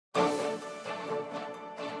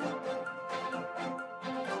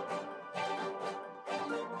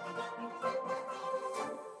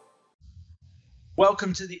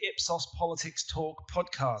Welcome to the Ipsos Politics Talk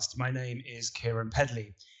podcast. My name is Kieran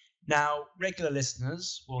Pedley. Now, regular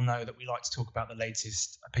listeners will know that we like to talk about the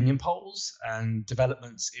latest opinion polls and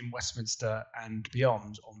developments in Westminster and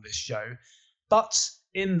beyond on this show. But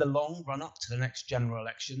in the long run up to the next general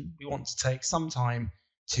election, we want to take some time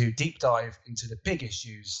to deep dive into the big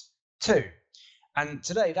issues too. And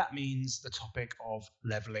today that means the topic of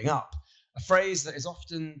levelling up, a phrase that is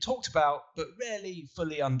often talked about but rarely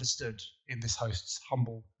fully understood in this host's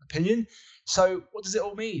humble opinion. So what does it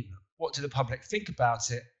all mean? What do the public think about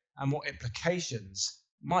it? And what implications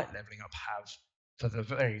might levelling up have for the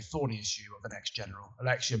very thorny issue of the next general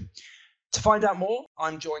election? To find out more,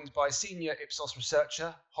 I'm joined by senior Ipsos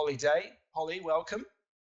researcher Holly Day. Holly, welcome.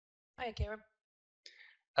 Hi, Kieran.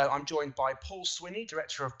 I'm joined by Paul Swinney,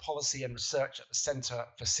 Director of Policy and Research at the Centre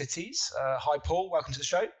for Cities. Hi, Paul. Welcome to the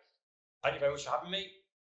show. Thank you very much for having me.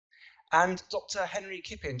 And Dr. Henry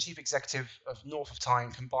Kippin, Chief Executive of North of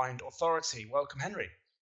Tyne Combined Authority. Welcome, Henry.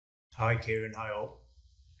 Hi, Kieran. Hi, all.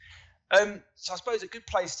 So I suppose a good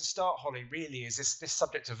place to start, Holly, really is this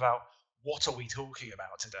subject about what are we talking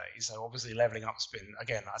about today? So obviously levelling up's been,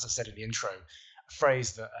 again, as I said in the intro, a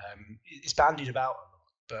phrase that is bandied about a lot.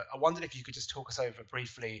 But I wondered if you could just talk us over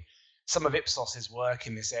briefly some of Ipsos's work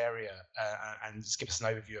in this area and just give us an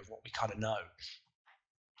overview of what we kind of know.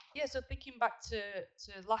 Yeah, so thinking back to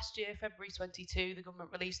last year, February 22, the government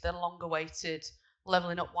released their long-awaited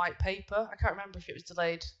levelling up white paper. I can't remember if it was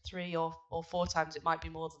delayed 3 or 4 times. It might be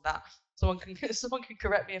more than that. Someone can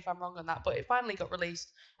correct me if I'm wrong on that. But it finally got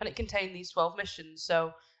released, and it contained these 12 missions.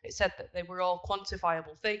 So it said that they were all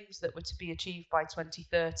quantifiable things that were to be achieved by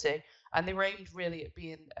 2030, and they were aimed really at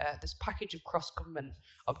being this package of cross-government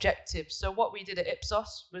objectives. So what we did at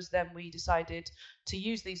Ipsos was then we decided to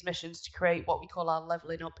use these missions to create what we call our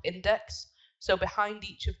levelling up index. So behind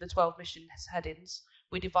each of the 12 mission headings,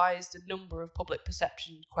 we devised a number of public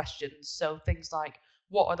perception questions. So things like,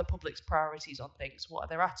 what are the public's priorities on things? What are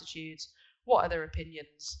their attitudes? What are their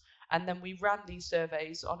opinions? And then we ran these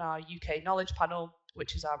surveys on our UK knowledge panel,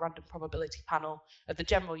 which is our random probability panel of the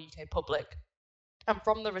general UK public. And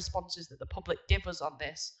from the responses that the public give us on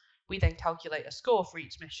this, we then calculate a score for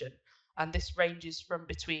each mission. And this ranges from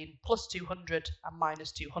between plus 200 and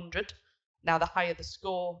minus 200. Now, the higher the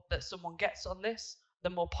score that someone gets on this, the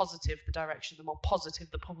more positive the direction, the more positive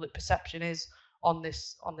the public perception is on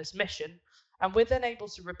this mission. And we're then able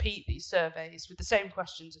to repeat these surveys with the same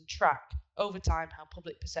questions and track over time how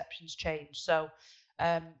public perceptions change. So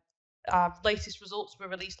our latest results were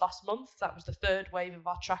released last month. That was the third wave of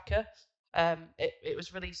our tracker. It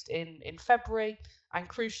was released in February, and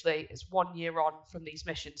crucially, it's 1 year on from these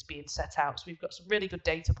missions being set out. So we've got some really good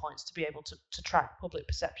data points to be able to track public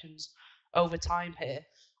perceptions over time here.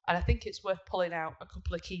 And I think it's worth pulling out a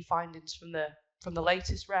couple of key findings from the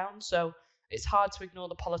latest round. So it's hard to ignore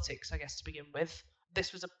the politics, I guess, to begin with.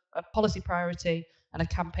 This was a policy priority and a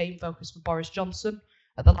campaign focus for Boris Johnson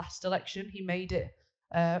at the last election. He made it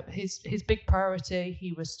his big priority.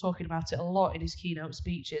 He was talking about it a lot in his keynote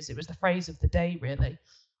speeches. It was the phrase of the day, really.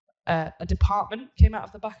 A department came out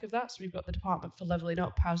of the back of that. So we've got the Department for Levelling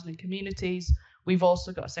Up, Housing and Communities. We've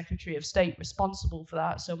also got a Secretary of State responsible for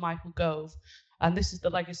that, so Michael Gove. And this is the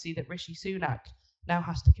legacy that Rishi Sunak now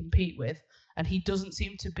has to compete with. And he doesn't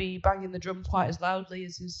seem to be banging the drum quite as loudly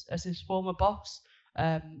as his former boss.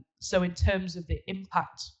 So in terms of the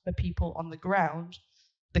impact for people on the ground,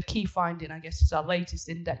 the key finding, I guess, is our latest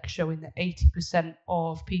index showing that 80%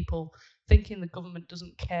 of people thinking the government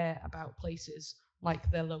doesn't care about places like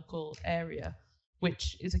their local area,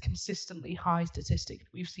 which is a consistently high statistic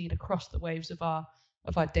we've seen across the waves of our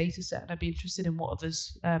data set. And I'd be interested in what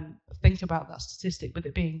others think about that statistic, with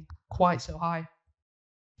it being quite so high.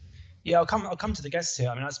 Yeah, I'll come to the guests here.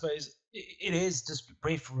 I mean, I suppose it is just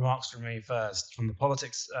brief remarks from me first, from the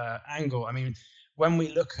politics angle. I mean, when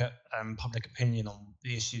we look at public opinion on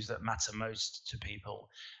the issues that matter most to people,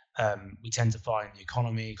 we tend to find the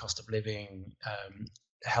economy, cost of living,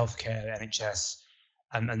 healthcare, NHS,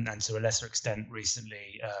 and to a lesser extent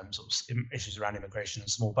recently, sort of issues around immigration and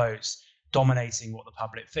small boats dominating what the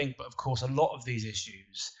public think. But of course, a lot of these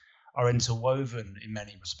issues are interwoven in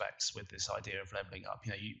many respects with this idea of levelling up.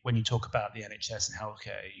 When you talk about the NHS and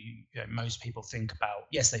healthcare, most people think about,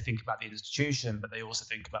 yes, they think about the institution, but they also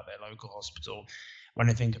think about their local hospital. When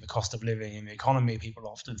they think of the cost of living in the economy, people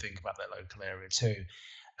often think about their local area too.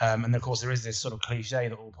 And of course, there is this sort of cliche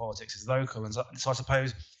that all politics is local. And so I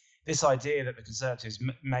suppose this idea that the Conservatives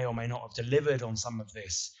may or may not have delivered on some of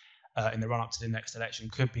this in the run up to the next election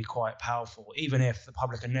could be quite powerful, even if the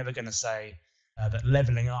public are never going to say that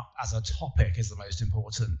levelling up as a topic is the most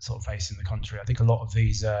important sort of facing the country. I think a lot of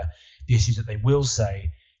these the issues that they will say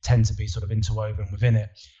tend to be sort of interwoven within it.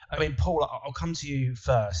 I mean, Paul, I'll come to you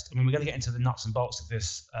first. I mean, we're going to get into the nuts and bolts of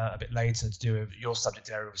this a bit later to do with your subject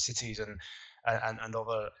area of cities and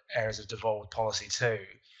other areas of devolved policy too.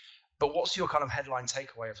 But what's your kind of headline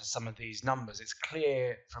takeaway for some of these numbers? It's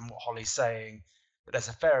clear from what Holly's saying that there's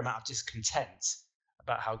a fair amount of discontent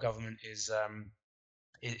about how government is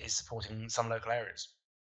supporting some local areas.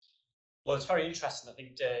 Well, it's very interesting, I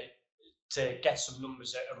think, to get some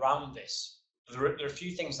numbers around this. There are a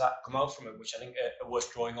few things that come out from it which I think are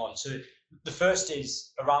worth drawing on. So the first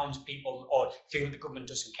is around people or feeling the government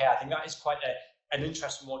doesn't care. I think that is quite an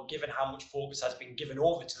interesting one, given how much focus has been given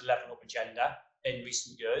over to the levelling up agenda in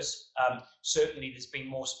recent years. Certainly there's been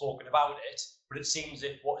more spoken about it, but it seems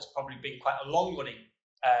that what has probably been quite a long-running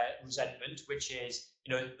resentment, which is,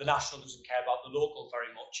 the national doesn't care about the local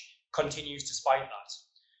very much, continues despite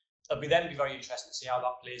that. It'll then be very interesting to see how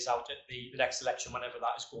that plays out at the next election, whenever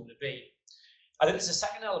that is going to be. I think there's a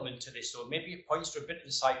second element to this, though, maybe it points to a bit of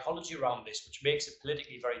the psychology around this, which makes it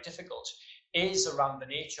politically very difficult, is around the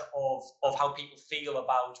nature of how people feel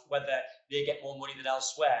about whether they get more money than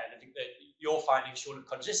elsewhere. And I think that your findings have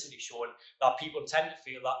consistently shown that people tend to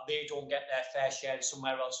feel that they don't get their fair share and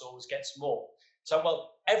somewhere else always gets more. So,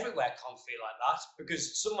 well, everywhere can't feel like that,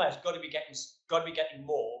 because somewhere's got to be getting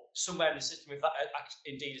more somewhere in the system, if that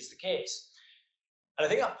indeed is the case. And I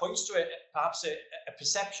think that points to perhaps a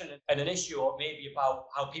perception and an issue, or maybe about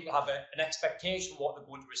how people have an expectation of what they're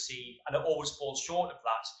going to receive, and it always falls short of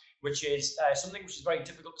that, which is something which is very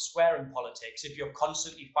difficult to square in politics if you're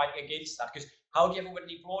constantly fighting against that. Because how do you ever win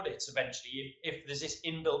any plaudits eventually if there's this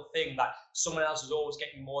inbuilt thing that someone else is always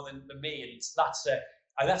getting more than me? And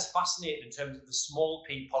that's fascinating in terms of the small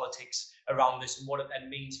p politics around this and what it then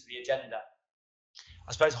means for the agenda.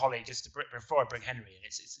 I suppose, Holly, just before I bring Henry in,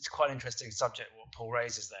 it's quite an interesting subject what Paul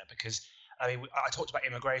raises there, because I mean, I talked about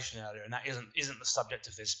immigration earlier, and that isn't the subject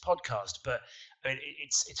of this podcast, but I mean,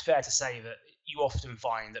 it's fair to say that you often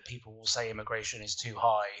find that people will say immigration is too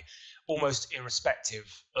high, almost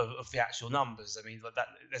irrespective of the actual numbers. I mean, that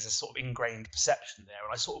there's a sort of ingrained perception there,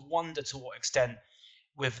 and I sort of wonder to what extent,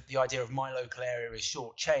 with the idea of my local area is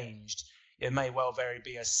shortchanged, it may well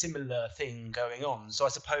be a similar thing going on. So I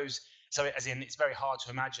suppose. So as in, it's very hard to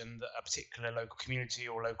imagine that a particular local community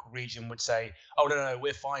or local region would say, oh, no,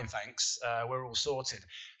 we're fine, thanks, we're all sorted.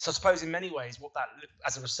 So I suppose in many ways,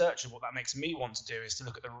 as a researcher, what that makes me want to do is to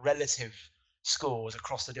look at the relative scores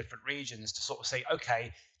across the different regions to sort of say,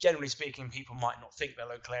 okay, generally speaking, people might not think their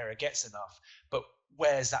local area gets enough, but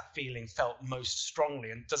where's that feeling felt most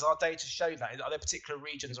strongly? And does our data show that? Are there particular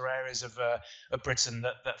regions or areas of Britain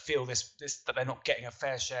that feel this that they're not getting a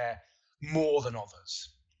fair share more than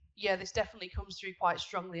others? Yeah, this definitely comes through quite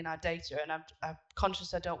strongly in our data, and I'm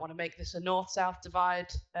conscious I don't want to make this a north-south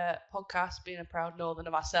divide podcast, being a proud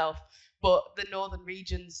northerner myself, but the northern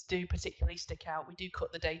regions do particularly stick out. We do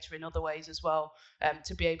cut the data in other ways as well,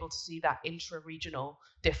 to be able to see that intra-regional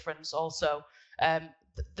difference also.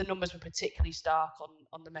 The numbers were particularly stark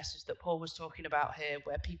on the message that Paul was talking about here,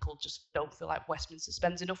 where people just don't feel like Westminster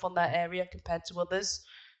spends enough on their area compared to others.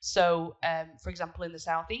 So, for example, in the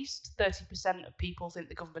southeast, 30% of people think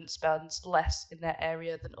the government spends less in their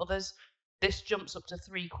area than others. This jumps up to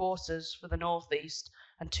 3/4 for the northeast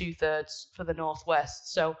and 2/3 for the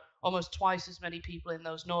northwest. So almost twice as many people in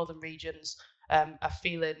those northern regions are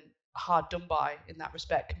feeling hard done by in that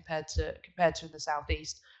respect compared to in the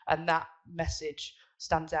southeast. And that message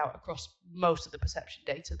stands out across most of the perception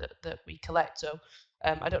data that we collect. So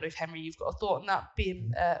I don't know if, Henry, you've got a thought on that,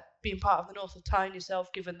 being part of the north of Tyne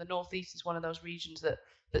yourself, given the northeast is one of those regions that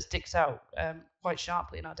sticks out quite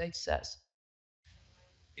sharply in our data sets.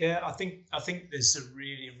 Yeah, I think there's a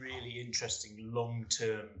really, really interesting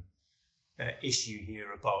long-term issue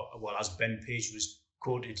here about, well, as Ben Page was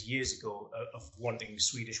quoted years ago, of wanting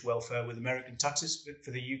Swedish welfare with American taxes for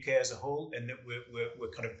the UK as a whole, and that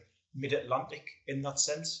we're kind of mid-Atlantic in that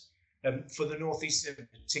sense. For the northeast in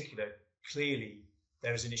particular, clearly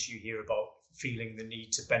there is an issue here about feeling the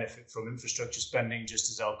need to benefit from infrastructure spending, just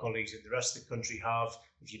as our colleagues in the rest of the country have.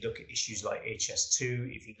 If you look at issues like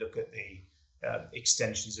HS2, if you look at the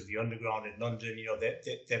extensions of the underground in London,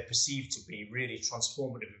 they're perceived to be really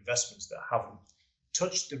transformative investments that haven't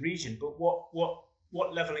touched the region. But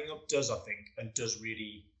what levelling up does, I think, and does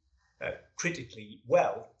really critically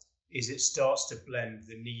well, is it starts to blend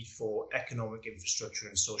the need for economic infrastructure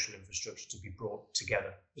and social infrastructure to be brought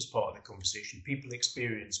together as part of the conversation. People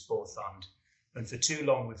experience both and for too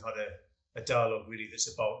long we've had a dialogue really that's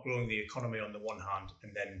about growing the economy on the one hand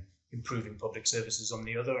and then improving public services on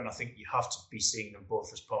the other, and I think you have to be seeing them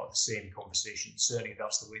both as part of the same conversation. Certainly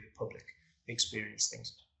that's the way the public experience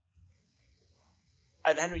things.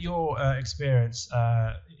 And Henry, your experience,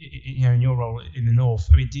 in your role in the North,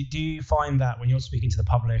 I mean, do you find that when you're speaking to the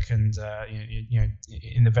public and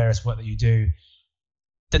in the various work that you do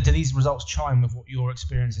these results chime with what your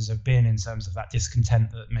experiences have been in terms of that discontent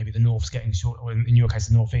that maybe the North's getting short, or in your case,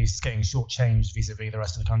 the Northeast is getting shortchanged vis-a-vis the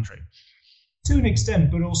rest of the country? To an extent,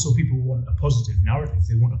 but also people want a positive narrative.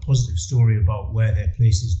 They want a positive story about where their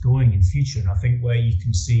place is going in future. And I think where you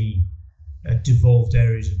can see devolved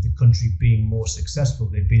areas of the country being more successful,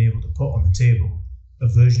 they've been able to put on the table a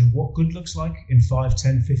version of what good looks like in 5,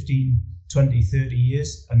 10, 15, 20, 30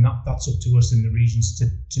 years. And that's up to us in the regions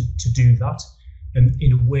to do that. And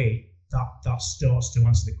in a way, that starts to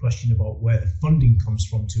answer the question about where the funding comes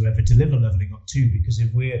from to ever deliver levelling up too. Because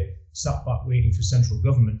if we're sat back waiting for central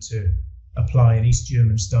government to apply an East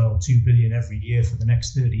German style 2 billion every year for the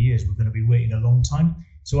next 30 years, we're going to be waiting a long time.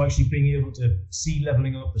 So actually being able to see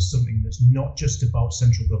levelling up as something that's not just about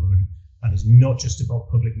central government and is not just about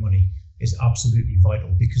public money is absolutely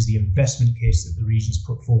vital, because the investment case that the regions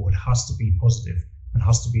put forward has to be positive and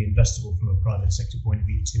has to be investable from a private sector point of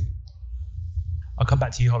view too. I'll come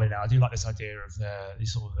back to you, Holly. Now, I do like this idea of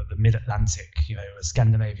the mid-Atlantic,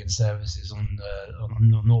 Scandinavian services on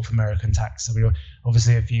North American tax. I mean,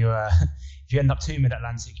 obviously, if you end up too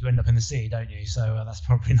mid-Atlantic, you end up in the sea, don't you? So that's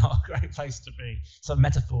probably not a great place to be. Some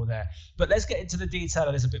metaphor there. But let's get into the detail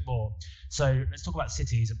of this a bit more. So let's talk about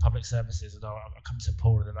cities and public services, and I'll come to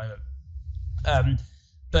Paul in a moment.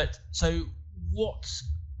 But so what?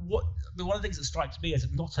 I mean, one of the things that strikes me as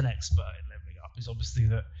not an expert in levelling up is obviously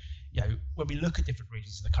that, when we look at different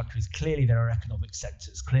regions of the countries, clearly there are economic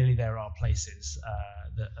centres. Clearly there are places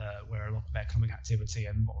where a lot of economic activity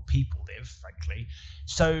and a lot of people live, frankly.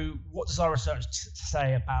 So what does our research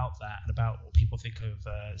say about that and about what people think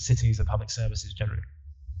of cities and public services generally?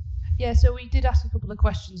 Yeah, so we did ask a couple of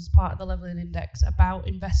questions as part of the Levelling Index about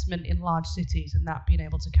investment in large cities and that being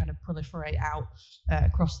able to kind of proliferate out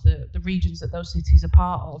across the regions that those cities are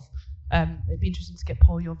part of. It'd be interesting to get,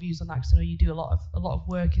 Paul, your views on that, because I know you do a lot of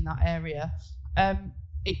work in that area.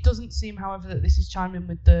 It doesn't seem, however, that this is chiming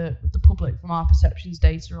with the public from our perceptions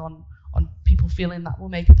data on people feeling that will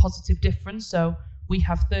make a positive difference. So we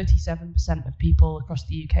have 37% of people across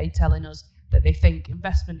the UK telling us that they think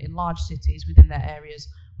investment in large cities within their areas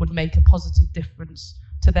would make a positive difference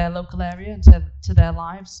to their local area and to their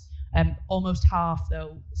lives. Almost half,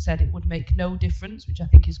 though, said it would make no difference, which I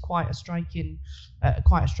think is quite a striking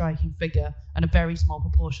figure, and a very small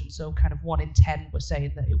proportion. So, kind of 1 in 10 were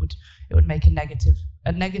saying that it would make a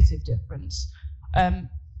negative difference.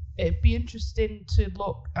 It'd be interesting to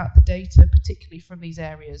look at the data, particularly from these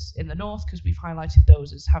areas in the north, because we've highlighted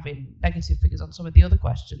those as having negative figures on some of the other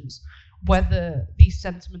questions, whether these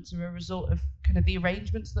sentiments are a result of kind of the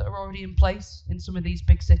arrangements that are already in place in some of these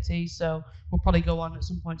big cities. So we'll probably go on at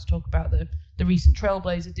some point to talk about the recent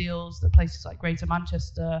Trailblazer deals that places like Greater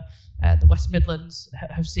Manchester, the West Midlands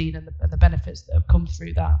have seen, and the benefits that have come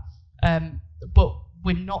through that. But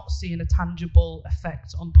we're not seeing a tangible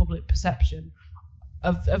effect on public perception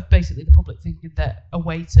of basically the public thinking that a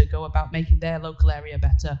way to go about making their local area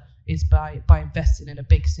better is by investing in a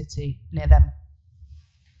big city near them.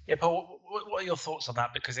 Yeah, Paul, what are your thoughts on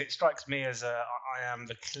that? Because it strikes me as I am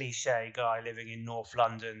the cliche guy living in North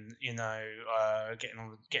London, getting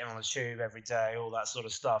on the tube every day, all that sort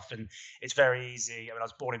of stuff, and it's very easy. I mean, I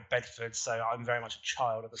was born in Bedford, so I'm very much a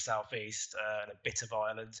child of the southeast and a bit of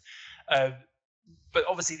Ireland. But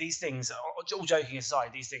obviously, these things, all joking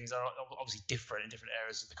aside, these things are obviously different in different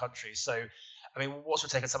areas of the country. So, I mean, what's your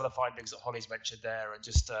take on some of the findings that Holly's mentioned there, and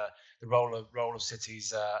just the role of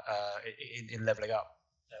cities in levelling up?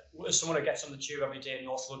 As someone who gets on the tube every day in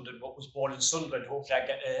North London, but was born in Sunderland, hopefully I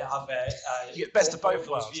get to have best of both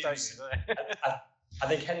worlds, don't you? I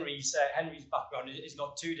think Henry's background is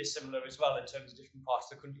not too dissimilar as well in terms of different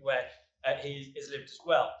parts of the country where he has lived as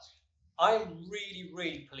well. I am really,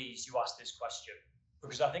 really pleased you asked this question,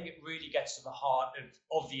 because I think it really gets to the heart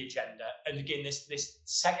of the agenda. And again, this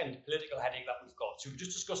second political heading that we've got. So we've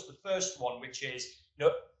just discussed the first one, which is,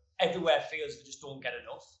 everywhere feels they just don't get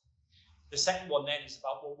enough. The second one then is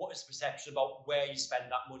about, well, what is the perception about where you spend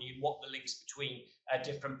that money and what the links between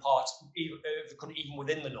different parts of the country, even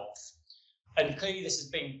within the north. And clearly this has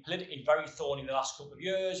been politically very thorny in the last couple of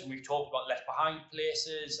years, and we've talked about left behind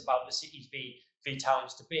places, about the cities v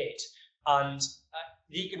towns debate. And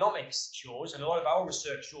the economics shows, and a lot of our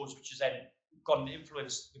research shows, which has then gone to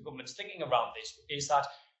influence the government's thinking around this, is that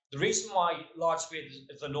the reason why large swathes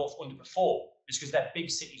of the north underperform is because they're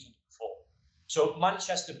big cities underperform. So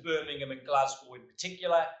Manchester, Birmingham and Glasgow in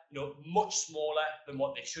particular, much smaller than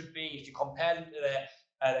what they should be. If you compare them to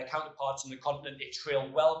their counterparts on the continent, they trail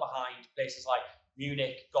well behind places like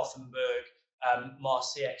Munich, Gothenburg,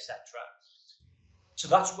 Marseille, etc. So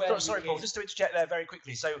that's where. Sorry, Paul, just to interject there very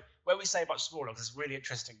quickly. So when we say much smaller, this is a really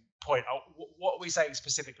interesting point. What are we saying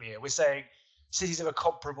specifically here? We're saying cities of a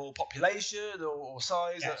comparable population or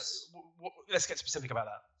size? Yes. Let's get specific about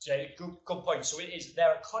that. So, good point. So it is,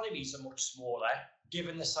 their economies are much smaller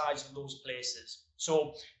given the size of those places.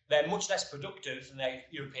 So they're much less productive than their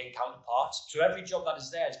European counterparts. So every job that is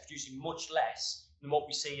there is producing much less than what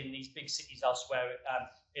we see in these big cities elsewhere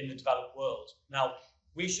in the developed world. Now,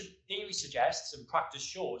 theory suggests and practice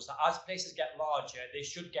shows that as places get larger, they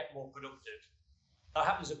should get more productive. That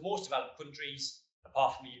happens in most developed countries,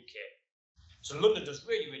 apart from the UK. So London does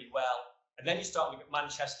really, really well. And then you start looking at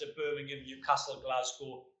Manchester, Birmingham, Newcastle,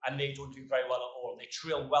 Glasgow, and they don't do very well at all. They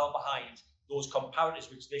trail well behind those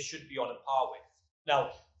comparators, which they should be on a par with.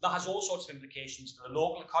 Now, that has all sorts of implications for the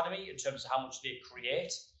local economy in terms of how much they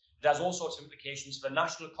create. It has all sorts of implications for the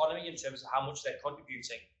national economy in terms of how much they're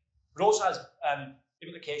contributing. It also has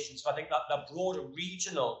implications for, I think, that broader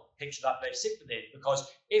regional picture that they sit within,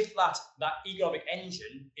 because if that economic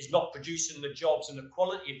engine is not producing the jobs and the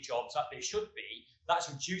quality of jobs that they should be, that's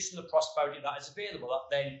reducing the prosperity that is available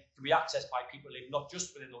that then can be accessed by people living not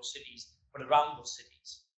just within those cities, but around those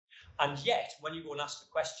cities. And yet, when you go and ask the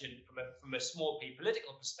question from a small p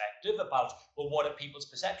political perspective about, well, what are people's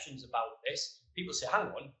perceptions about this? People say, hang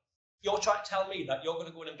on, you're trying to tell me that you're going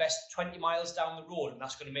to go and invest 20 miles down the road and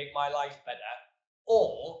that's going to make my life better?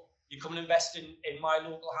 Or you come and invest in my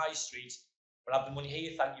local high street, but have the money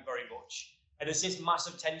here, thank you very much. And there's this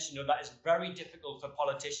massive tension that is very difficult for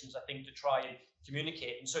politicians, I think, to try and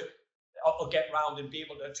communicate. And so, or get round and be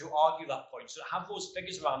able to argue that point. So have those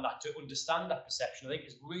figures around that to understand that perception, I think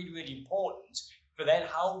is really, really important. But then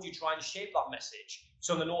how do you try and shape that message?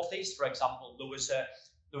 So in the Northeast, for example, there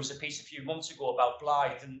was a piece a few months ago about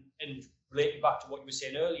Blythe and relating back to what you were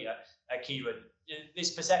saying earlier, Kieran,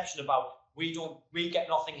 this perception about we get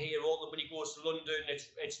nothing here, all the money goes to London,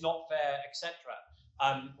 it's not fair, etc.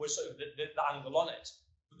 Was sort of the angle on it.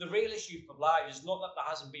 But the real issue for Blythe is not that there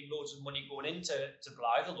hasn't been loads of money going into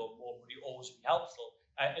Blythe, although more money always would be helpful,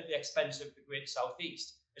 at the expense of the Great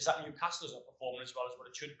Southeast. It's that Newcastle is not performing as well as what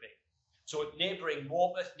it should be. So neighbouring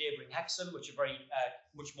Morpeth, neighbouring Hexham, which are very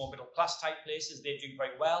much more middle class type places, they're doing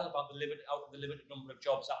very well out of the limited number of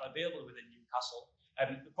jobs that are available within Newcastle.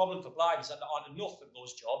 The problem for Blythe is that there aren't enough of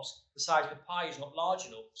those jobs. The size of the pie is not large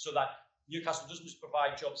enough, so that Newcastle doesn't just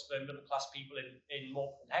provide jobs for middle class people in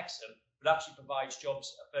Morpeth and Hexham, but actually provides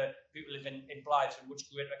jobs for people living in Blythe to a much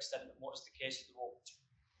greater extent than what is the case at the moment.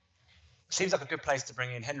 Seems like a good place to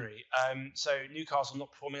bring in Henry. So Newcastle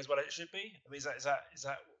not performing as well as it should be. I mean, is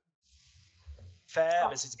that fair?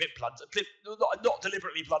 This is a bit blunt, not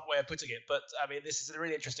deliberately blunt way of putting it, but I mean, this is a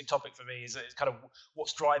really interesting topic for me. Is kind of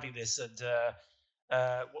what's driving this, and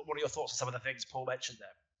what are your thoughts on some of the things Paul mentioned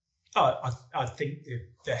there? I think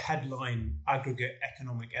the headline aggregate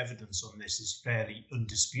economic evidence on this is fairly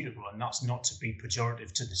undisputable, and that's not to be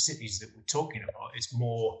pejorative to the cities that we're talking about. It's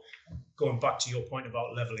more going back to your point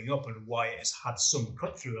about levelling up and why it has had some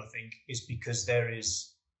cut through, I think, is because there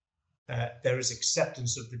is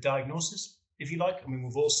acceptance of the diagnosis, if you like. I mean,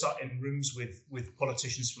 we've all sat in rooms with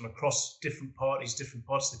politicians from across different parties, different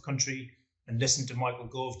parts of the country, and listened to Michael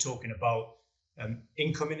Gove talking about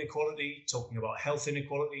income inequality, talking about health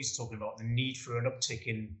inequalities, talking about the need for an uptick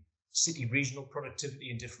in city regional productivity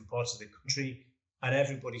in different parts of the country. And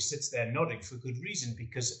everybody sits there nodding for good reason,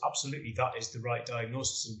 because absolutely that is the right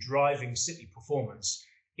diagnosis, and driving city performance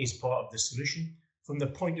is part of the solution. From the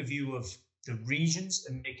point of view of the regions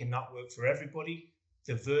and making that work for everybody,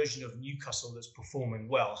 the version of Newcastle that's performing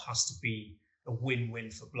well has to be a win-win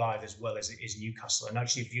for Blythe as well as it is Newcastle. And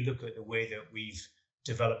actually, if you look at the way that we've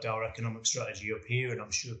developed our economic strategy up here, and I'm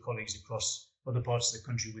sure colleagues across other parts of the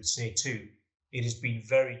country would say too, it has been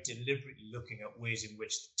very deliberately looking at ways in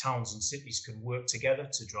which towns and cities can work together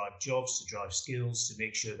to drive jobs, to drive skills, to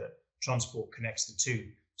make sure that transport connects the two.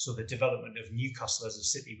 So the development of Newcastle as a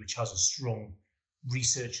city which has a strong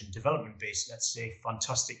research and development base, let's say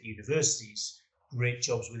fantastic universities, great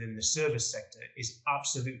jobs within the service sector, is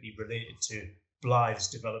absolutely related to Blythe's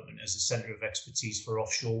development as a centre of expertise for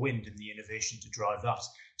offshore wind and the innovation to drive that.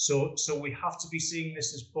 So we have to be seeing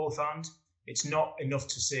this as both and. It's not enough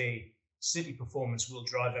to say city performance will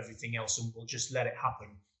drive everything else and we'll just let it happen.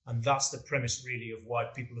 And that's the premise really of why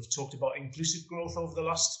people have talked about inclusive growth over the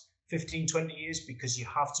last 15, 20 years, because you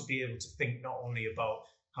have to be able to think not only about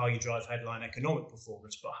how you drive headline economic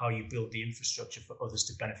performance, but how you build the infrastructure for others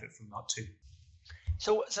to benefit from that too.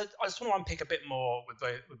 So I just want to unpick a bit more with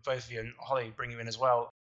both of you, and Holly, bring you in as well.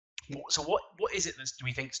 So what is it that do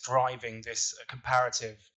we think is driving this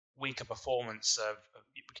comparative weaker performance of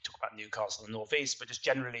we could talk about Newcastle and the Northeast, but just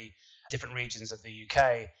generally different regions of the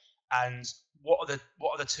UK. And what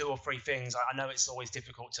are the 2 or 3 things? I know it's always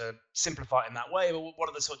difficult to simplify it in that way, but what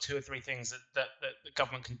are the sort of 2 or 3 things that the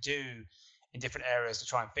government can do in different areas to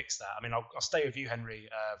try and fix that? I mean, I'll stay with you, Henry,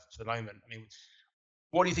 for the moment. I mean,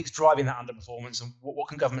 what do you think is driving that underperformance, and what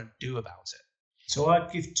can government do about it? So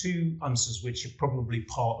I'd give 2 answers, which are probably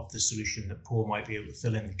part of the solution that Paul might be able to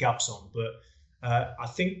fill in the gaps on. But I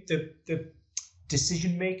think the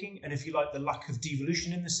decision making, and if you like, the lack of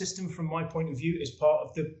devolution in the system, from my point of view, is part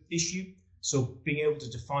of the issue. So being able to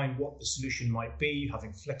define what the solution might be,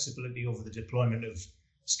 having flexibility over the deployment of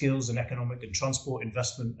skills and economic and transport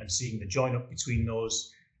investment, and seeing the join up between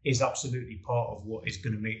those, is absolutely part of what is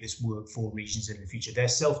going to make this work for regions in the future. Their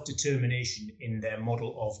self-determination in their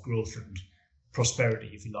model of growth and prosperity,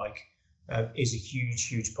 if you like, is a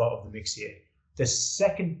huge part of the mix here. The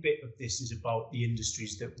second bit of this is about the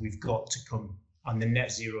industries that we've got to come and the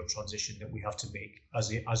net zero transition that we have to make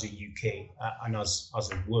as a UK and as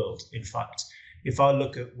a world. In fact, if I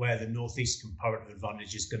look at where the Northeast comparative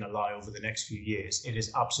advantage is going to lie over the next few years, it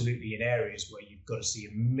is absolutely in areas where you've got to see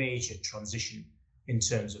a major transition in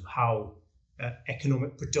terms of how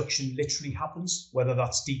economic production literally happens, whether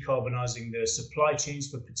that's decarbonising the supply chains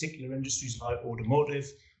for particular industries like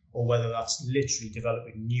automotive, or whether that's literally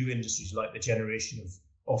developing new industries like the generation of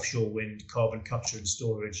offshore wind, carbon capture and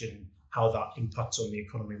storage, and how that impacts on the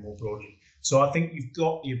economy more broadly. So I think you've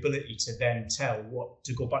got the ability to then tell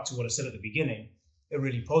to go back to what I said at the beginning, a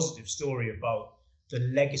really positive story about the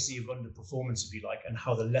legacy of underperformance, if you like, and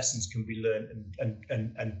how the lessons can be learned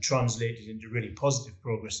and translated into really positive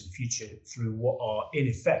progress in future through what are, in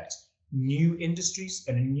effect, new industries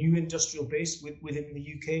and a new industrial base within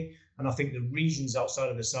the UK. And I think the regions outside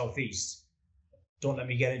of the Southeast, don't let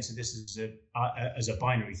me get into this as a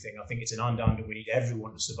binary thing. I think it's an and we need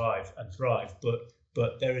everyone to survive and thrive.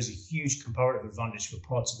 But there is a huge comparative advantage for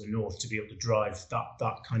parts of the North to be able to drive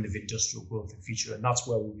that kind of industrial growth in future. And that's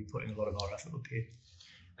where we'll be putting a lot of our effort up here.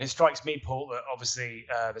 It strikes me, Paul, that obviously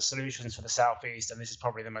the solutions for the Southeast, and this is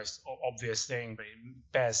probably the most obvious thing, but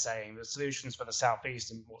it bears saying, the solutions for the Southeast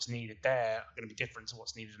and what's needed there are going to be different to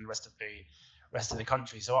what's needed in the rest of the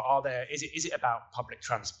country. So is it about public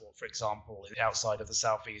transport, for example, outside of the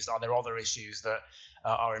Southeast? Are there other issues that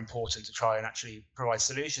are important to try and actually provide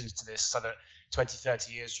solutions to this so that 20,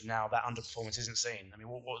 30 years from now, that underperformance isn't seen? I mean,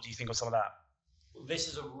 what do you think of some of that? This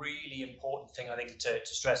is a really important thing, I think, to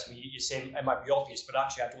stress. I mean, you're saying it might be obvious, but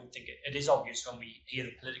actually I don't think it is obvious when we hear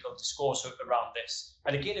the political discourse around this.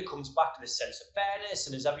 And again, it comes back to this sense of fairness,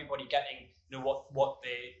 and is everybody getting what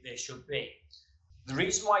they should be? The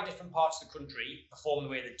reason why different parts of the country perform the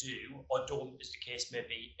way they do, or don't, as the case may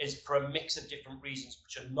be, is for a mix of different reasons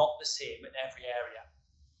which are not the same in every area.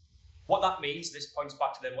 What that means, this points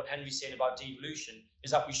back to then what Henry's saying about devolution,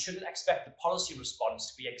 is that we shouldn't expect the policy response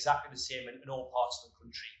to be exactly the same in all parts of the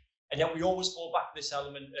country. And yet we always fall back to this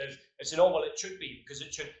element of, saying, oh, well, it should be, because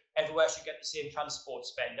everywhere should get the same transport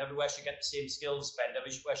spend, everywhere should get the same skills spend,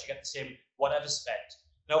 everywhere should get the same whatever spend.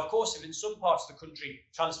 Now, of course, if in some parts of the country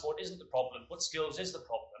transport isn't the problem, but skills is the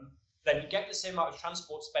problem, then you get the same amount of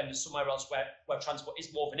transport spend as somewhere else where transport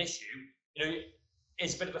is more of an issue.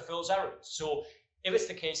 It's a bit of a fool's errand. So if it's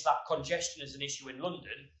the case that congestion is an issue in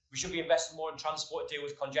London, we should be investing more in transport to deal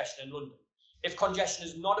with congestion in London. If congestion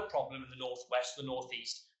is not a problem in the northwest, the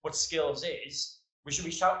northeast, but skills is, we should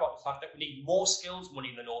be shouting about the fact that we need more skills money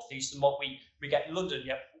in the northeast than what we get in London,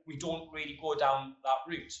 yet we don't really go down that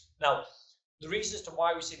route. Now, the reason as to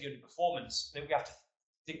why we see the underperformance, I think we have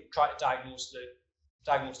to try to diagnose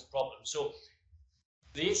the problem. So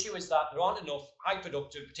the issue is that there aren't enough high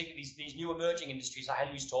productive, particularly these new emerging industries that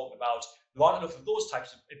Henry's talking about. There aren't enough of those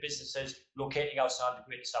types of businesses locating outside the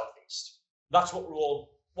Greater Southeast. That's what we're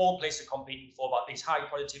all places are competing for, about these high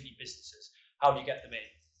productivity businesses. How do you get them in?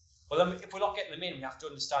 Well, then, if we're not getting them in, we have to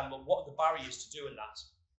understand, well, what are the barriers to doing that?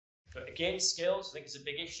 But again, skills, I think, is a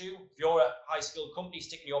big issue. If you're a high-skilled company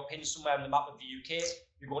sticking your pin somewhere on the map of the UK,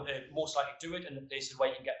 you're going to most likely do it in the places where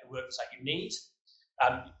you can get the workers that you need.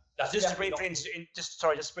 Just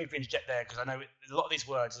briefly interject there, because I know a lot of these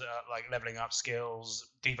words like levelling up, skills,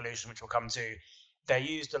 devolution, which we'll come to, they're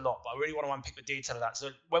used a lot, but I really want to unpick the detail of that.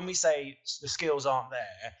 So when we say the skills aren't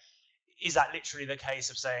there, is that literally the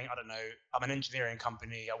case of saying, I don't know, I'm an engineering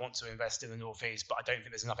company, I want to invest in the Northeast, but I don't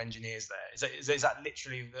think there's enough engineers there? Is that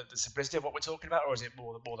literally the simplicity of what we're talking about, or is it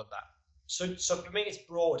more than that? So for me, it's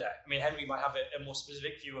broader. I mean, Henry might have a more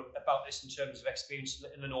specific view about this in terms of experience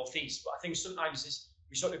in the Northeast, but I think sometimes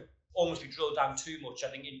we sort of almost drill down too much,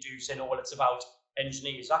 I think, into saying, oh, well, it's about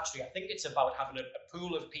engineers. Actually, I think it's about having a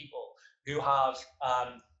pool of people who have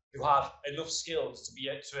enough skills to be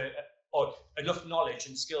able to or enough knowledge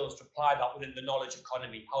and skills to apply that within the knowledge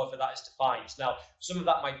economy, however that is defined. Now, some of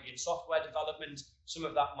that might be in software development, some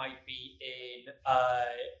of that might be in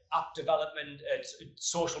app development,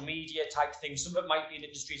 social media type things. Some of it might be in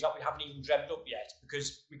industries that we haven't even dreamt up yet,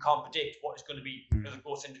 because we can't predict what is going to be the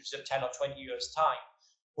growth industries of 10 or 20 years time.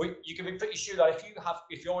 You can be pretty sure that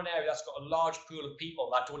if you're in an area that's got a large pool of people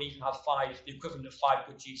that don't even have the equivalent of 5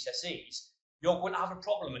 good GCSEs, you're going to have a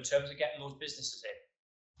problem in terms of getting those businesses in.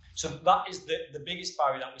 So that is the biggest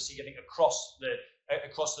barrier that we see getting across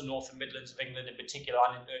the North and Midlands of England in particular,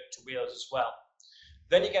 and to Wales as well.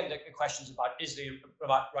 Then you get the questions about, is the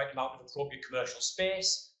right amount of appropriate commercial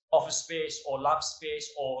space, office space, or lab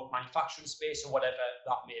space, or manufacturing space, or whatever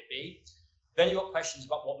that may be. Then you've got questions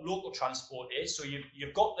about what local transport is. So you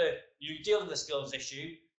deal with the skills issue,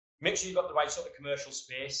 make sure you've got the right sort of commercial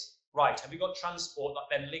space. Right, have you got transport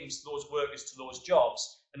that then links those workers to those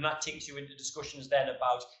jobs? And that takes you into discussions then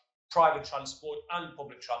about private transport and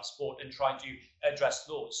public transport and trying to address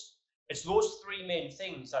those. It's those three main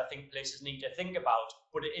things that I think places need to think about,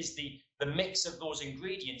 but it is the mix of those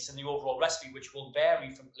ingredients and the overall recipe which will vary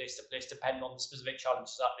from place to place depending on the specific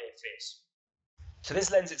challenges that they face. So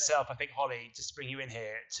this lends itself, I think, Holly, just to bring you in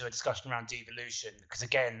here, to a discussion around devolution. Because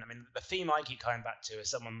again, I mean, the theme I keep coming back to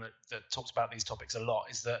as someone that talks about these topics a lot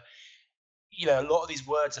is that, you know, a lot of these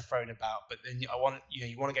words are thrown about, but then you want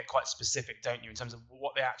to get quite specific, don't you, in terms of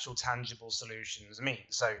what the actual tangible solutions mean.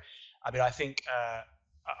 So, I mean, I think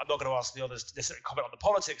I'm not going to ask the others to comment on the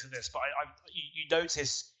politics of this, but you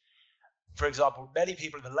notice, for example, many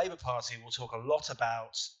people in the Labour Party will talk a lot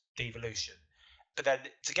about devolution. But then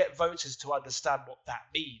to get voters to understand what that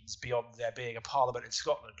means beyond there being a parliament in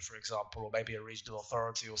Scotland, for example, or maybe a regional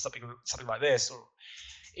authority or something like this,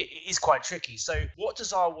 it is quite tricky. So what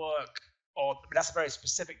does our work on, I mean, that's a very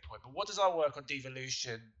specific point, but what does our work on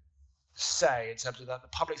devolution say in terms of the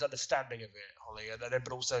public's understanding of it, Holly, and then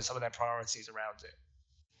but also some of their priorities around it?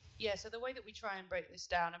 Yeah, so the way that we try and break this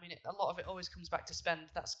down, I mean, a lot of it always comes back to spend.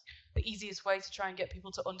 That's the easiest way to try and get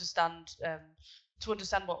people to understand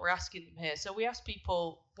what we're asking them here. So we ask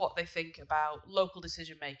people what they think about local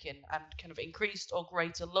decision making and kind of increased or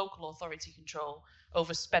greater local authority control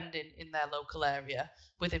over spending in their local area,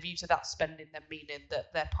 with a view to that spending then meaning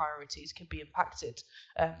that their priorities can be impacted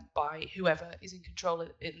by whoever is in control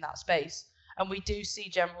in that space. And we do see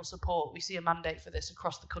general support. We see a mandate for this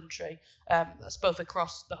across the country. That's both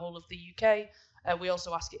across the whole of the UK. We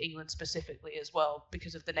also ask it England specifically as well,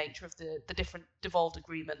 because of the nature of the different devolved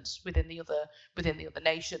agreements within the other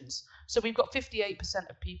nations. So we've got 58%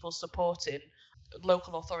 of people supporting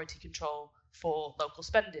local authority control for local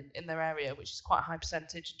spending in their area, which is quite a high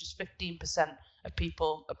percentage, and just 15% of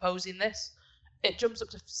people opposing this. It jumps up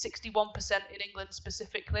to 61% in England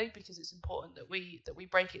specifically, because it's important that we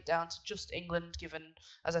break it down to just England, given,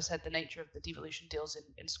 as I said, the nature of the devolution deals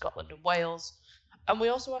in Scotland and Wales. And we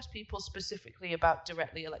also ask people specifically about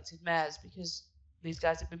directly elected mayors, because these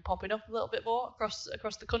guys have been popping up a little bit more across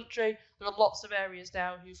the country. There are lots of areas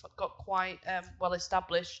now who've got quite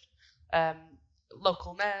well-established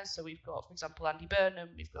local mayors. So we've got, for example, Andy Burnham,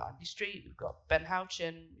 we've got Andy Street, we've got Ben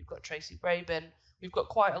Houchin, we've got Tracy Brabin. We've got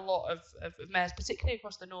quite a lot of mayors, particularly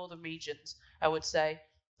across the northern regions, I would say.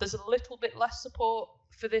 There's a little bit less support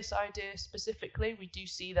for this idea specifically. We do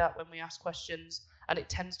see that when we ask questions, and it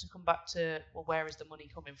tends to come back to, well, where is the money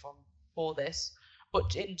coming from for this?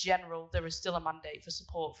 But in general, there is still a mandate for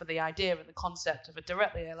support for the idea and the concept of a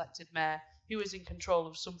directly elected mayor who is in control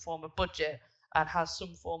of some form of budget and has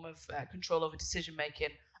some form of control over decision making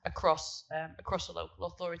across a local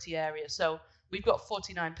authority area. So we've got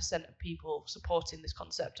 49% of people supporting this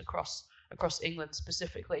concept across England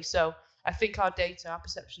specifically. So I think our data, our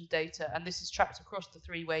perceptions data, and this is tracked across the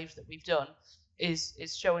 3 waves that we've done, is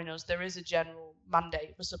showing us there is a general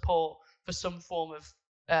mandate for support for some form of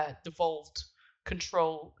devolved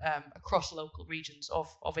control across local regions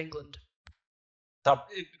of England. So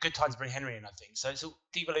good time to bring Henry in, I think. So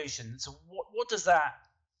devolution. So what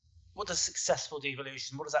does successful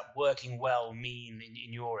devolution, what does that working well mean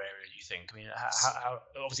in your area, do you think? I mean, how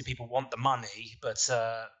obviously people want the money, but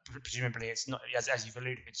presumably it's not, as you've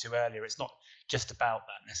alluded to earlier, it's not just about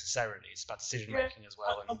that necessarily. It's about decision making as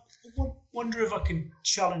well. I wonder if I can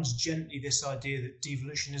challenge gently this idea that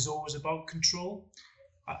devolution is always about control.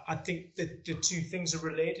 I think that the two things are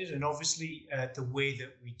related, and obviously the way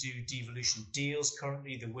that we do devolution deals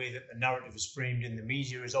currently, the way that the narrative is framed in the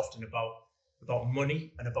media is often about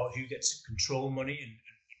money and about who gets to control money and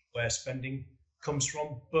where spending comes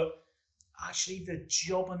from. But actually the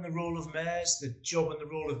job and the role of mayors, the job and the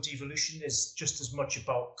role of devolution is just as much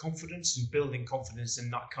about confidence and building confidence in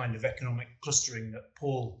that kind of economic clustering that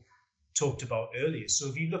Paul talked about earlier. So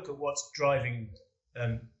if you look at what's driving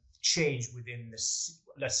change within this,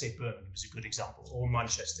 let's say Birmingham is a good example, or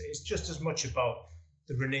Manchester, it's just as much about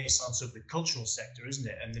the renaissance of the cultural sector, isn't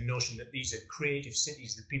it? And the notion that these are creative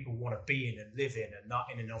cities that people want to be in and live in, and that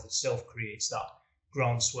in and of itself creates that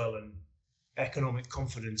groundswell and economic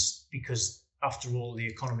confidence, because after all, the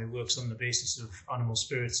economy works on the basis of animal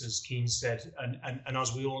spirits, as Keynes said, and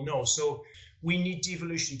as we all know. So we need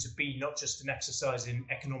devolution to be not just an exercise in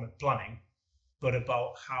economic planning, but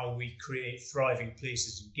about how we create thriving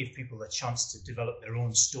places and give people a chance to develop their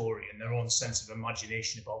own story and their own sense of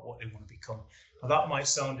imagination about what they want to become. Now, that might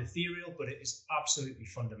sound ethereal, but it is absolutely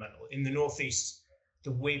fundamental. In the Northeast,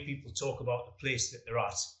 the way people talk about the place that they're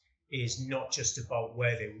at is not just about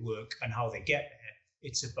where they work and how they get there.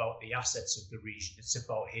 It's about the assets of the region. It's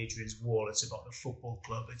about Hadrian's Wall. It's about the football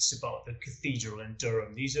club. It's about the cathedral in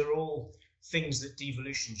Durham. These are all things that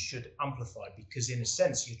devolution should amplify, because in a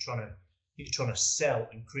sense, you're trying to sell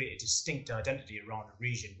and create a distinct identity around a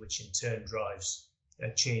region, which in turn drives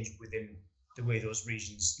change within the way those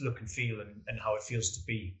regions look and feel and how it feels to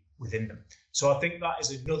be within them. So I think that is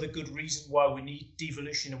another good reason why we need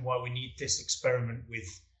devolution and why we need this experiment with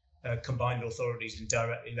combined authorities and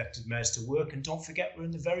directly elected mayors to work. And don't forget, we're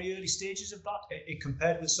in the very early stages of that.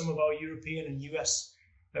 Compared with some of our European and US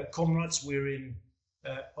comrades, we're in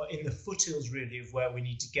the foothills really of where we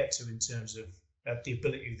need to get to in terms of the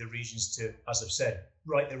ability of the regions to, as I've said,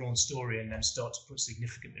 write their own story and then start to put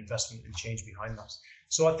significant investment and change behind that.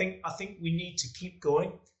 So I think we need to keep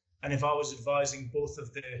going. And if I was advising both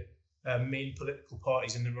of the main political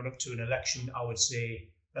parties in the run up to an election, I would say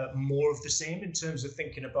more of the same in terms of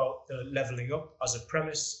thinking about levelling up as a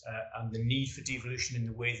premise and the need for devolution in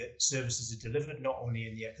the way that services are delivered, not only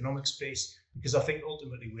in the economic space, because I think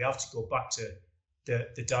ultimately we have to go back to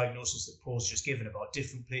the diagnosis that Paul's just given about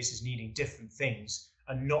different places needing different things,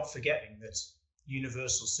 and not forgetting that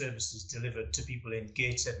universal services delivered to people in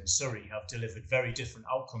Gateshead and Surrey have delivered very different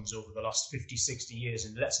outcomes over the last 50, 60 years.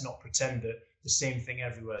 And let's not pretend that the same thing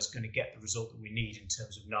everywhere is going to get the result that we need in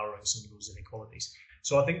terms of narrowing some of those inequalities.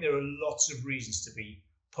 So I think there are lots of reasons to be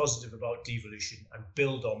positive about devolution and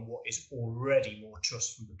build on what is already more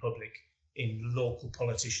trust from the public in local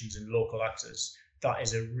politicians and local actors. That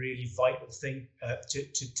is a really vital thing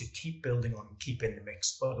to keep building on and keep in the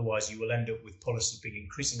mix. Otherwise, you will end up with policy being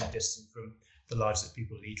increasingly distant from the lives that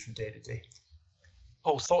people lead from day to day.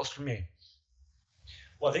 Paul, thoughts from you?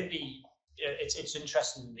 Well, I think it's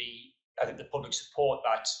interesting. I think the public support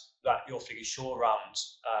that your figures show around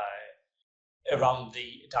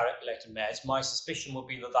the direct elected mayors. My suspicion would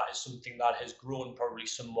be that is something that has grown probably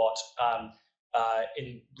somewhat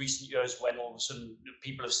in recent years, when all of a sudden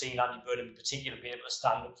people have seen Andy Burnham in particular be able to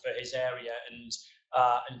stand up for his area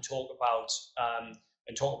and talk about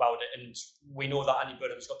it. And we know that Andy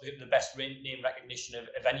Burnham's got the best name recognition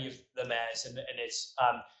of any of the mayors, and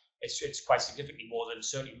it's quite significantly more than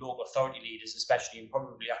certainly local authority leaders, especially, and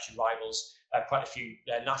probably actually rivals quite a few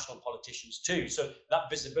national politicians too. So that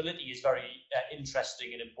visibility is very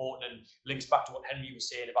interesting and important, and links back to what Henry was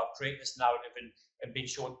saying about creating this narrative and being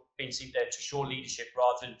seen there to show leadership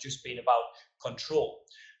rather than just being about control.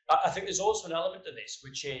 I think there's also an element of this,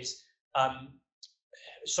 which is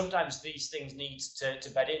sometimes these things need to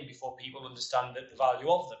bed in before people understand the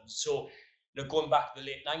value of them. So, going back to the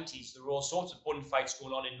late 90s, there were all sorts of bun fights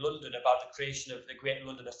going on in London about the creation of the Greater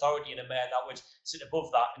London Authority and a mayor that would sit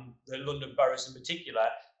above that, and the London boroughs in particular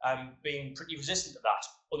being pretty resistant to that,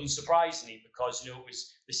 unsurprisingly, because it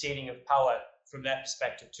was the ceiling of power from their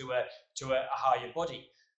perspective to a higher body.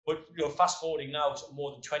 But fast forwarding now to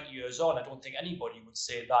more than 20 years on, I don't think anybody would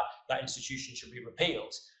say that institution should be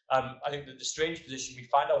repealed. I think that the strange position we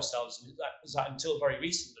find ourselves in is that until very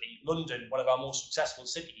recently, London, one of our most successful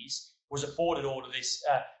cities, was afforded all these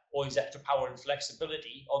extra power and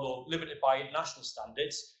flexibility, although limited by international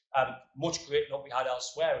standards, much greater than what we had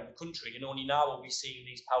elsewhere in the country. And only now are we seeing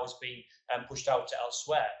these powers being pushed out to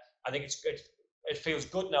elsewhere. I think it feels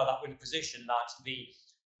good now that we're in a position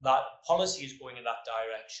that policy is going in that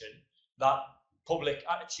direction, that public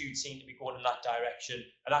attitudes seem to be going in that direction,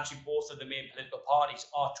 and actually both of the main political parties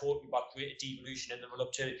are talking about greater devolution in the run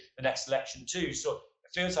up to the next election too. So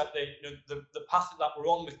it feels like the path that we're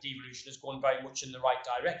on with devolution is going very much in the right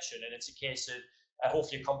direction, and it's a case of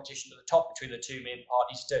hopefully a competition at the top between the two main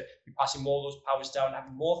parties to be passing more of those powers down and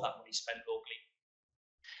having more of that money spent locally.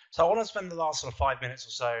 So I want to spend the last sort of 5 minutes or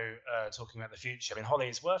so talking about the future. I mean, Holly,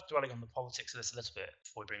 it's worth dwelling on the politics of this a little bit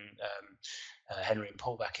before we bring Henry and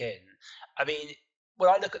Paul back in. I mean, when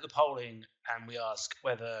I look at the polling and we ask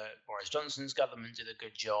whether Boris Johnson's government did a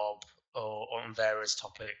good job or on various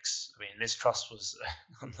topics. I mean, Liz Truss was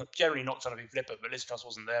generally not trying to be flippant, but Liz Truss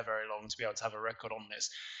wasn't there very long to be able to have a record on this.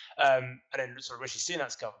 And then sort of Rishi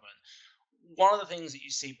Sunak's government. One of the things that you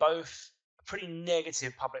see both a pretty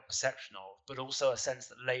negative public perception of, but also a sense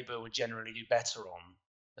that Labour would generally do better on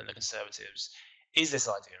than the Conservatives, is this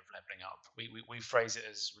idea of levelling up. We phrase it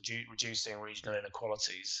as reducing regional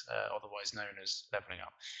inequalities, otherwise known as levelling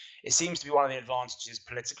up. It seems to be one of the advantages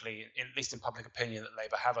politically, at least in public opinion, that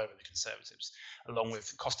Labour have over the Conservatives, along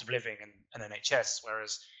with cost of living and NHS,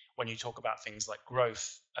 whereas when you talk about things like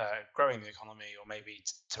growth, growing the economy, or maybe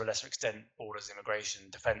to a lesser extent borders, immigration,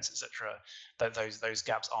 defence, etc., those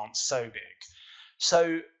gaps aren't so big.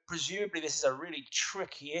 So presumably this is a really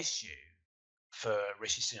tricky issue for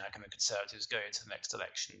Rishi Sunak and the Conservatives going into the next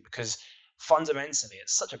election, because fundamentally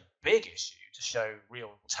it's such a big issue to show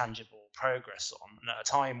real tangible progress on, and at a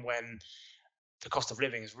time when the cost of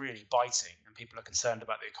living is really biting and people are concerned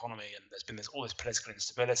about the economy and there's been all this political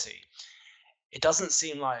instability. It doesn't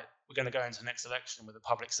seem like we're going to go into the next election with the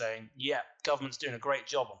public saying, yeah, government's doing a great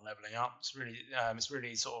job on levelling up. It's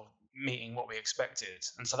really sort of meeting what we expected.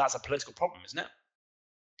 And so that's a political problem, isn't it?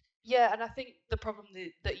 Yeah, and I think the problem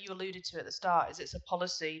that you alluded to at the start is it's a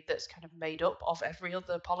policy that's kind of made up of every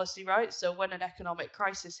other policy, right? So when an economic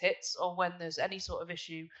crisis hits, or when there's any sort of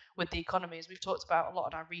issue with the economy, as we've talked about a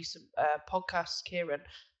lot in our recent podcasts, Kieran,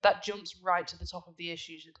 that jumps right to the top of the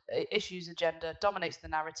issues agenda, dominates the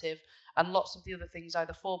narrative, and lots of the other things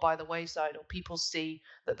either fall by the wayside, or people see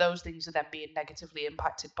that those things are then being negatively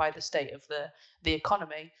impacted by the state of the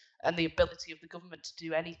economy and the ability of the government to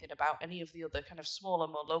do anything about any of the other kind of smaller,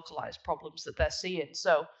 more localized problems that they're seeing.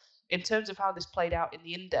 So in terms of how this played out in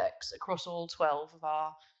the index across all 12 of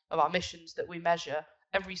our missions that we measure,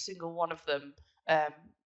 every single one of them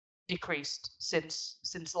decreased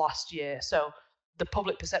since last year. So the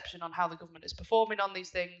public perception on how the government is performing on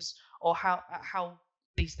these things, or how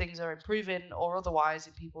these things are improving or otherwise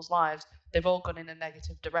in people's lives, they've all gone in a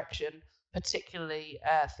negative direction, particularly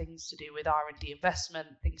things to do with R&D investment,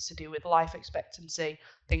 things to do with life expectancy,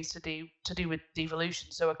 things to do with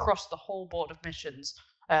devolution. So across the whole board of missions,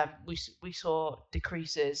 we saw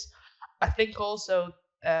decreases. I think also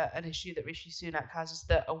an issue that Rishi Sunak has is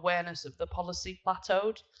that awareness of the policy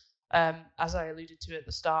plateaued. As I alluded to at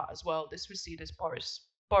the start as well, this was seen as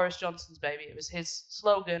Boris Johnson's baby. It was his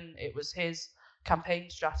slogan, it was his campaign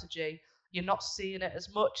strategy. You're not seeing it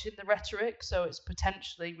as much in the rhetoric, so it's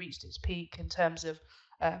potentially reached its peak in terms of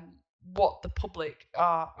what the public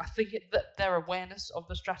are. I think that their awareness of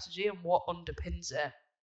the strategy and what underpins it.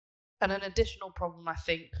 And an additional problem, I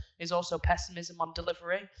think, is also pessimism on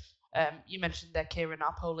delivery. You mentioned there, Kieran,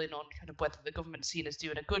 our polling on kind of whether the government's seen as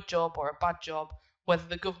doing a good job or a bad job, whether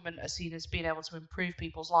the government are seen as being able to improve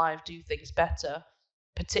people's lives, do things better,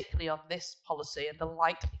 particularly on this policy, and the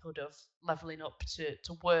likelihood of levelling up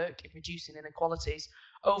to work in reducing inequalities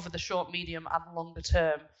over the short, medium and longer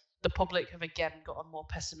term. The public have again gotten more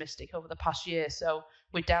pessimistic over the past year. So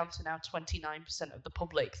we're down to now 29% of the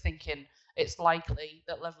public thinking it's likely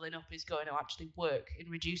that levelling up is going to actually work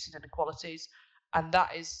in reducing inequalities. And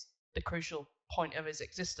that is the crucial point of his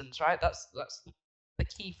existence, right? That's the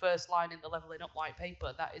key first line in the Levelling Up white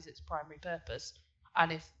paper. That is its primary purpose.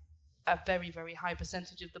 And if a very, very high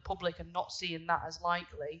percentage of the public are not seeing that as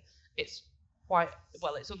likely, it's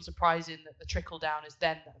unsurprising that the trickle down is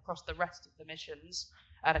then across the rest of the missions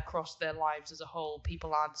and across their lives as a whole.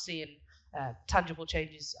 People aren't seeing tangible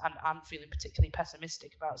changes and aren't feeling particularly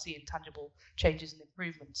pessimistic about seeing tangible changes and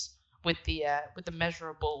improvements with the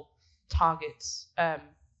measurable targets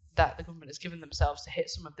that the government has given themselves to hit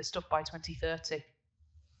some of this stuff by 2030.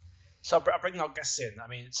 So I'll bring our guests in. I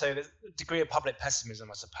mean, so there's a degree of public pessimism,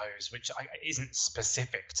 I suppose, which isn't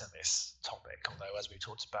specific to this topic, although as we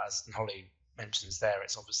talked about, as Holly mentions there,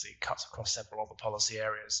 it's obviously cuts across several other policy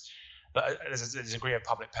areas. But there's a degree of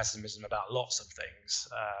public pessimism about lots of things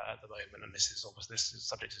at the moment, and this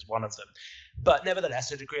subject is one of them. But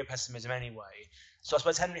nevertheless, a degree of pessimism anyway. So I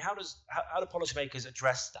suppose, Henry, how do policymakers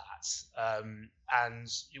address that? And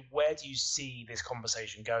where do you see this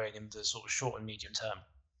conversation going in the sort of short and medium term?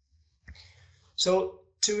 So,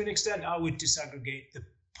 to an extent, I would disaggregate the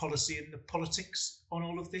policy and the politics on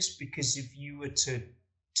all of this, because if you were to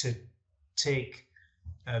take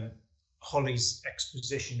Holly's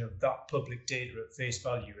exposition of that public data at face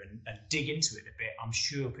value and dig into it a bit, I'm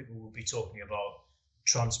sure people will be talking about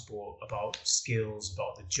transport, about skills,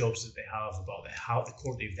 about the jobs that they have, about the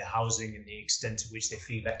quality of their housing and the extent to which they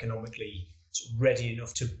feel economically ready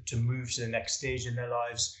enough to move to the next stage in their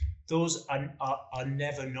lives. Those are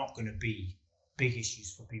never not going to be big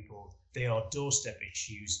issues for people. They are doorstep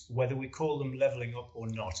issues. Whether we call them levelling up or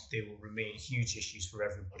not, they will remain huge issues for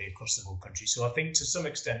everybody across the whole country. So I think to some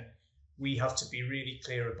extent, we have to be really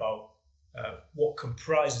clear about what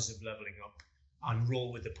comprises of levelling up and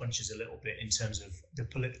roll with the punches a little bit in terms of the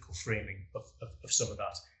political framing of some of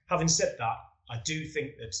that. Having said that, I do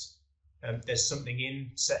think that there's something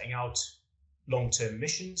in setting out long-term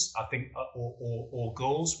missions, I think, or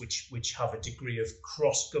goals which have a degree of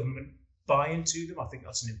cross-government buy-in to them. I think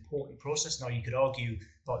that's an important process. Now, you could argue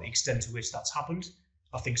about the extent to which that's happened.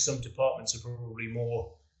 I think some departments are probably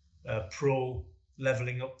more pro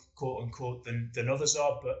levelling up, quote unquote, than others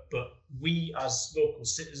are. But we, as local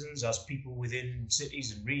citizens, as people within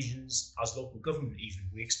cities and regions, as local government even,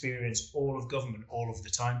 we experience all of government all of the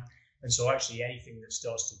time. And so actually anything that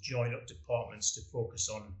starts to join up departments to focus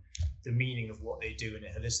on the meaning of what they do in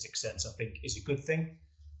a holistic sense, I think is a good thing.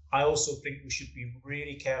 I also think we should be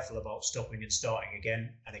really careful about stopping and starting again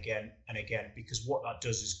and again and again, because what that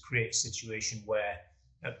does is create a situation where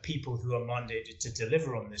people who are mandated to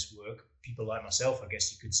deliver on this work, people like myself, I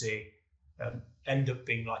guess you could say, end up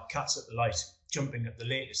being like cats at the light, jumping at the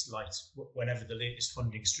latest light whenever the latest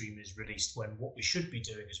funding stream is released, when what we should be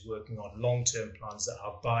doing is working on long-term plans that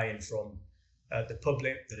have buy-in from the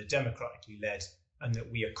public, that are democratically led, and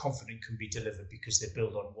that we are confident can be delivered because they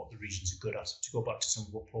build on what the regions are good at. To go back to some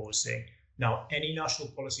of what Paul was saying. Now, any national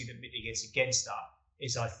policy that mitigates against that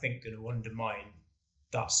is, I think, going to undermine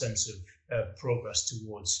that sense of progress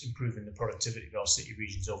towards improving the productivity of our city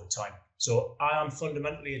regions over time. So I am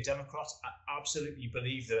fundamentally a Democrat. I absolutely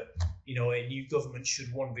believe that, you know, a new government,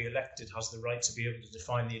 should one be elected, has the right to be able to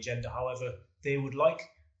define the agenda however they would like.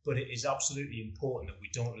 But it is absolutely important that we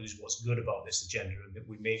don't lose what's good about this agenda, and that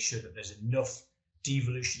we make sure that there's enough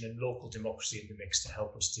devolution and local democracy in the mix to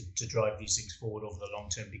help us to drive these things forward over the long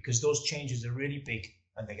term, because those changes are really big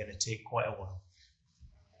and they're going to take quite a while.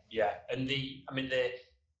 Yeah, and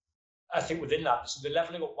I think within that, so the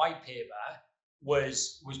levelling up white paper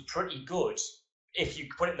was pretty good. If you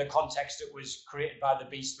put it in the context, it was created by the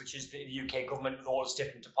beast, which is the UK government with all its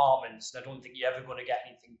different departments. And I don't think you're ever going to get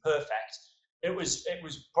anything perfect. It was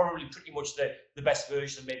probably pretty much the best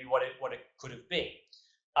version of maybe what it could have been.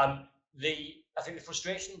 I think the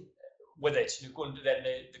frustration with it, going to then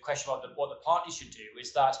the question about what the party should do,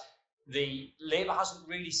 is that the Labour hasn't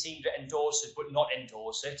really seemed to endorse it, but not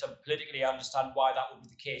endorse it. And politically, I understand why that would be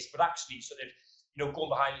the case, but actually sort of, going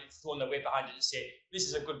behind it, throwing their weight behind it and say, this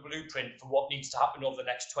is a good blueprint for what needs to happen over the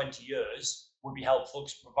next 20 years would be helpful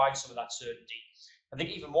to provide some of that certainty. I think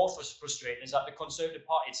even more frustrating is that the Conservative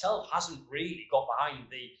Party itself hasn't really got behind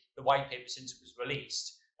the white paper since it was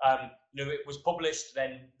released. It was published,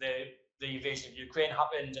 then the invasion of Ukraine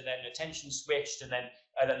happened, and then attention switched, and then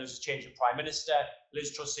there was a change of Prime Minister.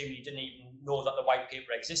 Liz Truss seemingly didn't even know that the white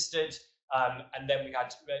paper existed. And then we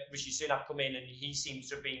had Rishi Sunak come in, and he seems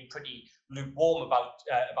to have been pretty lukewarm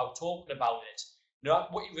about talking about it.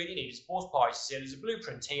 What you really need is both parties to say there's a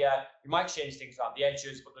blueprint here. We might change things around the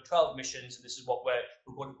edges, but the 12 missions, and this is what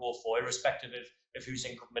we're going to go for, irrespective of who's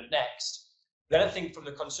in government next. Then I think from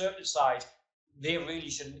the Conservative side, they really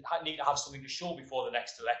need to have something to show before the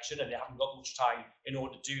next election, and they haven't got much time in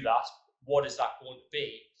order to do that. What is that going to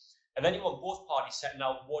be? And then you want both parties setting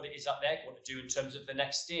out what it is that they're going to do in terms of the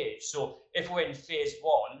next stage. So if we're in phase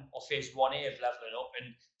 1 or phase 1A of levelling up,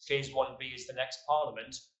 and phase 1B is the next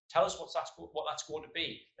parliament, tell us what that's going to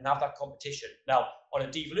be, and have that competition. Now, on a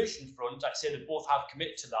devolution front, I'd say they both have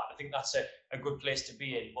committed to that. I think that's a good place to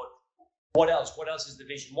be in. But what else? What else is the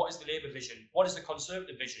vision? What is the Labour vision? What is the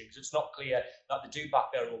Conservative vision? Because it's not clear that they do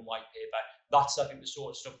back their own white paper. That's, I think, the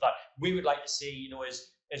sort of stuff that we would like to see,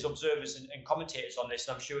 as observers and commentators on this.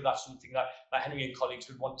 And I'm sure that's something that Henry and colleagues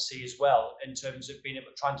would want to see as well, in terms of being able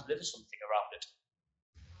to try and deliver something around it.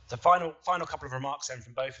 The final couple of remarks then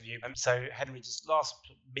from both of you. So Henry, just last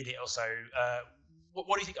minute or so,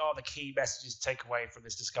 what do you think are the key messages to take away from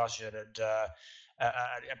this discussion,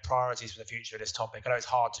 and priorities for the future of this topic? I know it's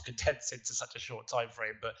hard to condense into such a short time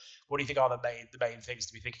frame, but what do you think are the main things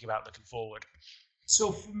to be thinking about looking forward? So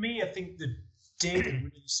for me, I think the data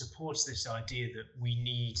really supports this idea that we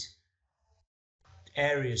need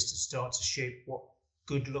areas to start to shape what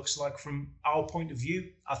good looks like from our point of view.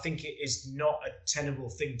 I think it is not a tenable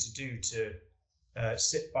thing to do to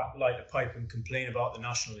sit back, light a pipe and complain about the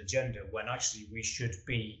national agenda, when actually we should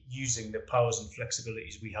be using the powers and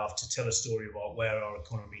flexibilities we have to tell a story about where our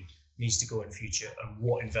economy needs to go in future and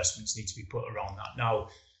what investments need to be put around that. Now,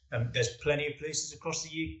 there's plenty of places across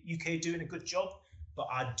the UK doing a good job, but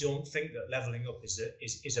I don't think that levelling up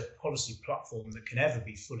is a policy platform that can ever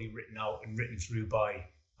be fully written out and written through by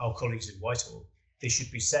our colleagues in Whitehall. They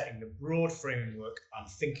should be setting the broad framework and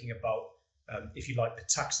thinking about if you like, the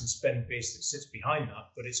tax and spend base that sits behind that,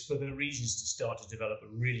 but it's for the regions to start to develop a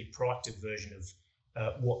really proactive version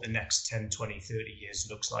of what the next 10, 20, 30 years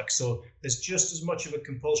looks like. So there's just as much of a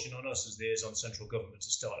compulsion on us as there is on central government to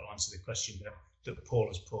start to answer the question that Paul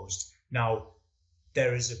has posed. Now,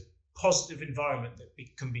 there is a positive environment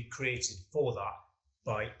that can be created for that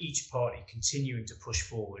by each party continuing to push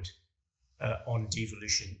forward on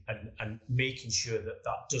devolution and making sure that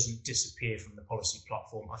that doesn't disappear from the policy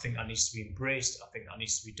platform. I think that needs to be embraced. I think that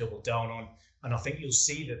needs to be doubled down on. And I think you'll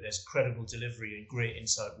see that there's credible delivery and great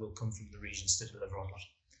insight will come from the regions to deliver on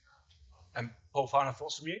that. And Paul, final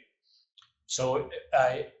thoughts from you? So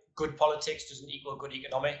good politics doesn't equal good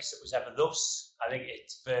economics. It was ever thus. I think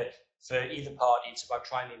it's for either party, it's about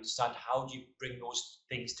trying to understand how do you bring those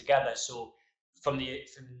things together. So from the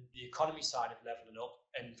economy side of levelling up,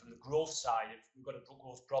 and from the growth side, if we've got a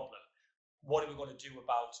growth problem, what are we going to do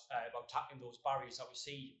about tackling those barriers that we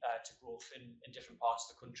see to growth in different parts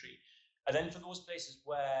of the country? And then for those places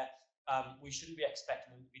where we shouldn't be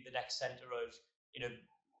expecting them to be the next centre of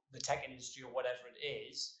the tech industry or whatever it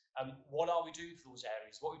is, what are we doing for those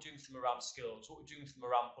areas? What are we doing for them around skills? What are we doing for them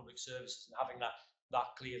around public services, and having that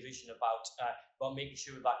clear vision about making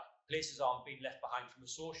sure that places aren't being left behind from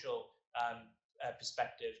a social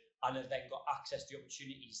perspective, and have then got access to the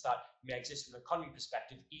opportunities that may exist from an economy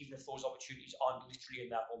perspective, even if those opportunities aren't literally in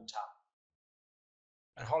their hometown.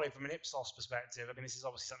 And Holly, from an Ipsos perspective, I mean, this is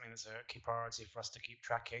obviously something that's a key priority for us to keep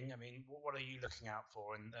tracking. I mean, what are you looking out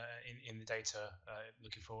for in the data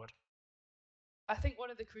looking forward? I think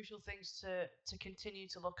one of the crucial things to continue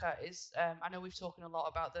to look at is, I know we've talked a lot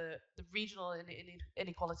about the regional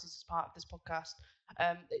inequalities as part of this podcast.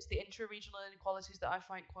 It's the intra-regional inequalities that I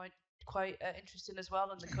find quite interesting as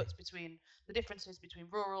well, and the cuts between the differences between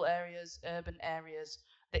rural areas, urban areas,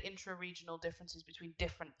 the intra-regional differences between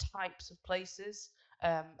different types of places,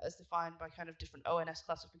 as defined by kind of different ONS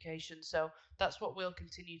classifications. So that's what we'll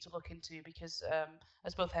continue to look into, because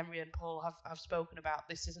as both Henry and Paul have spoken about,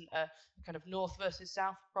 this isn't a kind of north versus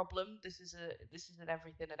south problem. This is an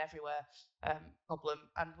everything and everywhere problem,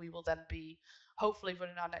 and we will then be hopefully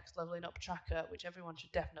running our next levelling up tracker, which everyone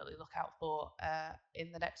should definitely look out for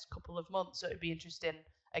in the next couple of months. So it'd be interesting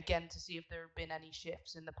again to see if there have been any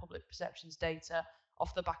shifts in the public perceptions data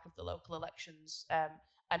off the back of the local elections,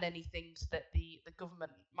 and any things that the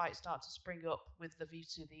government might start to spring up with the view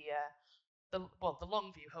to the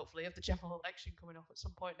long view, hopefully, of the general election coming up at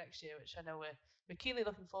some point next year, which I know we're keenly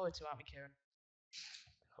looking forward to, aren't we, Kieran?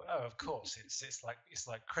 Oh, of course. It's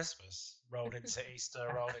like Christmas rolled into Easter,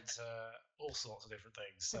 rolled into all sorts of different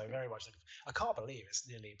things. So very much. I can't believe it's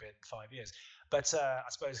nearly been 5 years, but I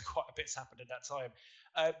suppose quite a bit's happened in that time.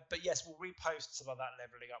 But yes, we'll repost some of that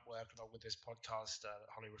levelling up work along with this podcast that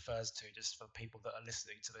Holly refers to, just for people that are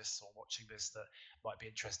listening to this or watching this that might be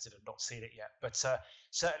interested and not seen it yet. But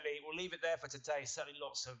certainly we'll leave it there for today. Certainly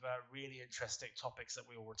lots of really interesting topics that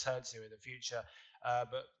we will return to in the future.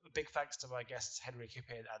 But a big thanks to my guests, Henry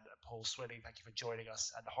Kippin and Paul Swilling. Thank you for joining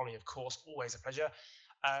us. And Holly, of course, always a pleasure.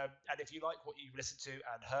 And if you like what you've listened to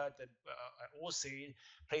and heard or seen,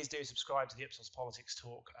 please do subscribe to the Ipsos Politics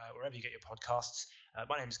Talk wherever you get your podcasts.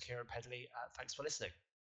 My name is Kieran Pedley. Thanks for listening.